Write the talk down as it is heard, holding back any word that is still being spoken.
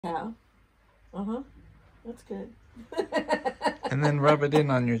Yeah. Uh-huh. That's good. And then rub it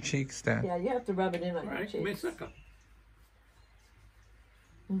in on your cheeks, Dad. Yeah, you have to rub it in on your Right, wait a cheeks. second.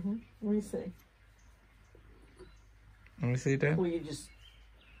 Let me see. Let me see, Dad. Well, you just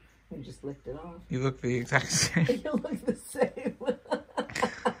licked it off. You look the exact same. You look the same.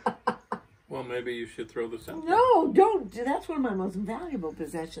 Well, maybe you should throw this out. No, don't. That's one of my most valuable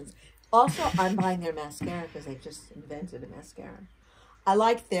possessions. Also, I'm buying their mascara because they just invented a mascara. I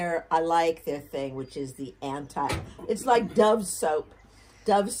like their thing, which is the it's like Dove soap.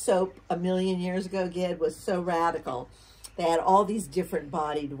 Dove soap a million years ago, Gid, was so radical. They had all these different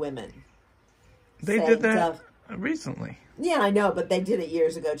bodied women. They did that recently. Yeah, I know, but they did it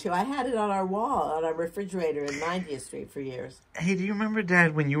years ago too. I had it on our wall, on our refrigerator in 90th Street for years. Hey, do you remember,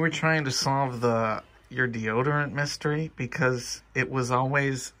 Dad, when you were trying to solve your deodorant mystery because it was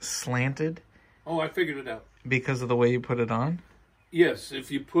always slanted? Oh, I figured it out. Because of the way you put it on? Yes,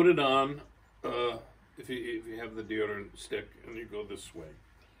 if you put it on, if you have the deodorant stick and you go this way.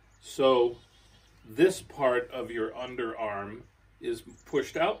 So this part of your underarm is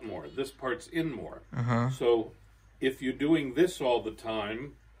pushed out more. This part's in more. So if you're doing this all the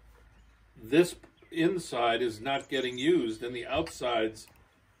time, this inside is not getting used and the outside's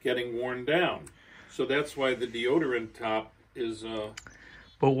getting worn down. So that's why the deodorant top is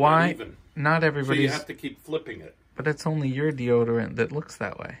but why? not even. Not everybody's... So you have to keep flipping it. But it's only your deodorant that looks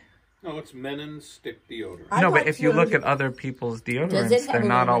that way. No, it's Menon stick deodorant. No, but if you look at other people's deodorants, they're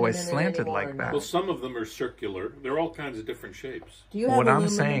not always slanted like that. Well, some of them are circular. They're all kinds of different shapes. What I'm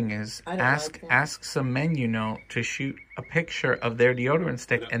saying is, ask some men you know to shoot a picture of their deodorant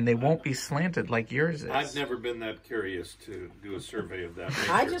stick, and they won't be slanted like yours is. I've never been that curious to do a survey of that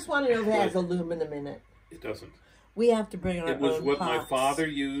nature. I just want to know if it has aluminum in it. It doesn't. We have to bring our own It was what pots. my father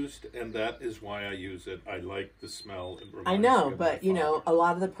used, and that is why I use it. I like the smell. It reminds I know, me of but, my father. a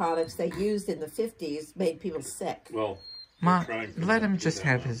lot of the products they used in the 50s made people sick. Well, Ma, let him just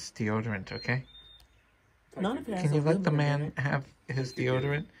have his deodorant, okay? None of it has Can you let the aluminum in man it. have his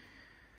deodorant?